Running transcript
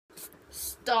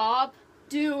Stop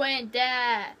doing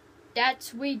that.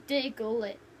 That's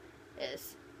ridiculous.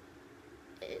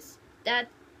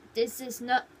 This is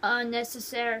not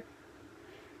unnecessary.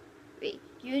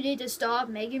 You need to stop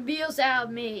making videos out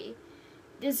of me.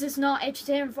 This is not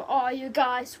entertainment for all you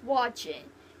guys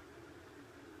watching.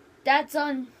 That's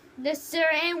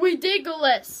unnecessary and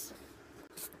ridiculous.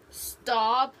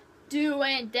 Stop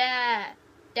doing that.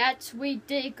 That's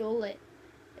ridiculous.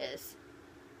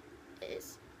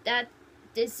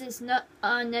 This is not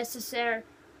unnecessary.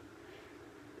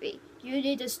 You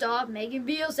need to stop making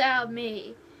videos out of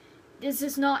me. This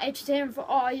is not entertainment for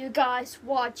all you guys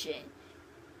watching.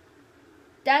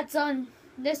 That's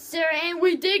unnecessary and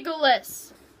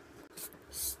ridiculous.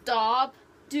 Stop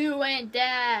doing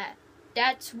that.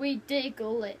 That's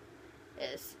ridiculous.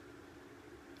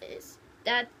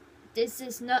 This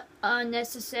is not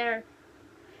unnecessary.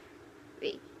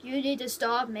 You need to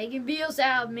stop making videos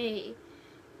out of me.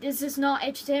 This is not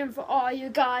entertainment for all you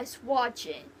guys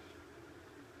watching.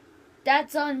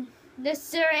 That's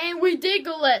unnecessary and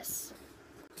ridiculous.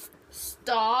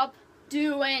 Stop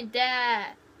doing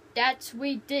that. That's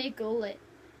ridiculous.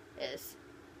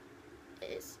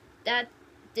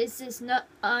 This is not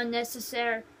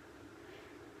unnecessary.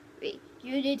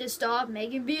 You need to stop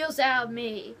making videos out of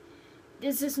me.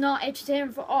 This is not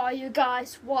entertainment for all you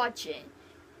guys watching.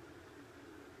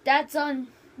 That's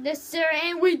unnecessary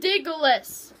and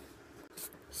ridiculous.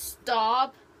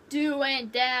 Stop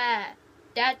doing that.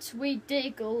 That's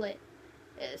ridiculous.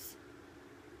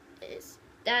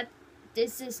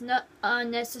 This is not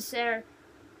unnecessary.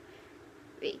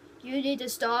 You need to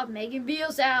stop making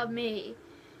videos out of me.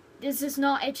 This is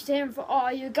not entertainment for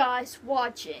all you guys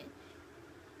watching.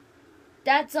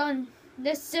 That's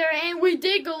unnecessary and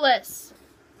ridiculous.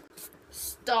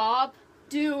 Stop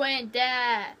doing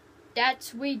that.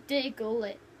 That's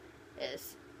ridiculous.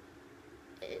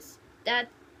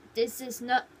 This is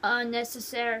not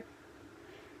unnecessary.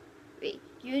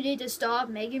 You need to stop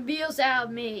making videos out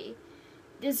of me.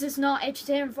 This is not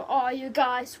entertainment for all you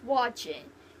guys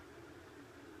watching.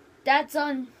 That's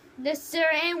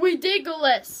unnecessary and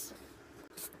ridiculous.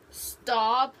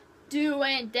 Stop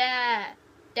doing that.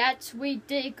 That's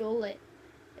ridiculous.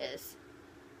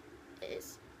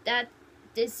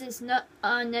 This is not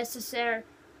unnecessary.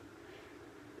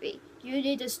 You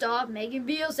need to stop making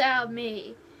videos out of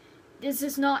me. This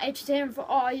is not entertainment for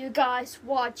all you guys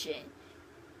watching.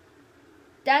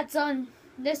 That's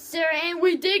unnecessary and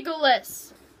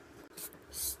ridiculous.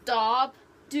 Stop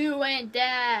doing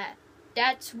that.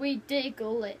 That's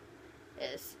ridiculous.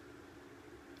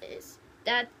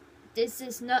 This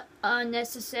is not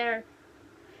unnecessary.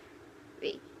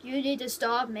 You need to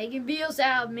stop making videos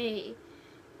out of me.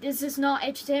 This is not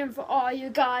entertainment for all you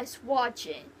guys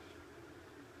watching.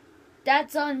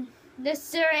 That's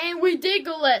unnecessary and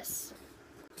ridiculous.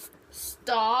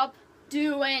 Stop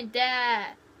doing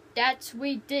that. That's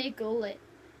ridiculous.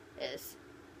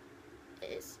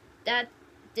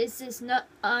 This is not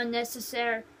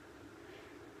unnecessary.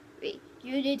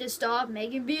 You need to stop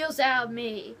making videos out of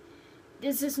me.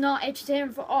 This is not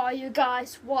entertainment for all you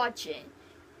guys watching.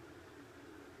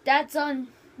 That's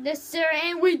unnecessary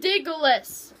and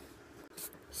ridiculous.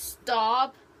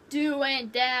 Stop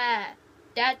doing that.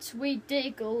 That's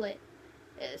ridiculous.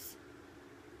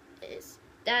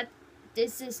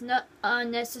 This is not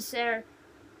unnecessary.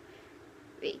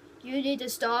 You need to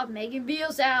stop making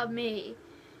videos out of me.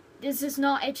 This is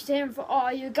not entertainment for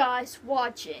all you guys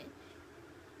watching.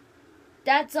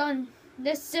 That's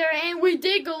unnecessary and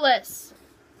ridiculous.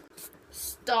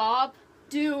 Stop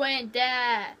doing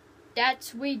that.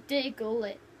 That's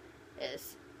ridiculous.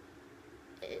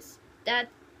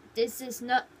 This is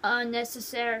not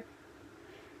unnecessary.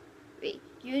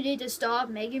 You need to stop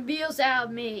making videos out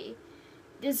of me.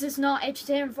 This is not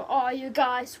entertainment for all you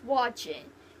guys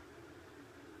watching.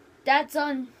 That's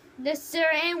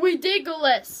unnecessary and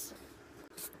ridiculous.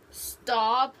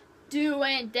 Stop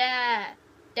doing that.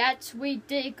 That's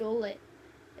ridiculous.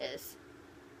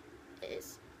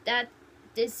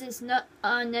 This is not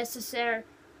unnecessary.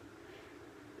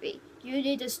 You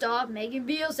need to stop making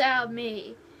videos out of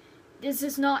me. This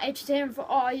is not entertainment for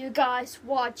all you guys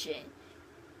watching.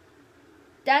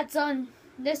 That's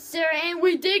unnecessary and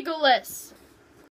ridiculous.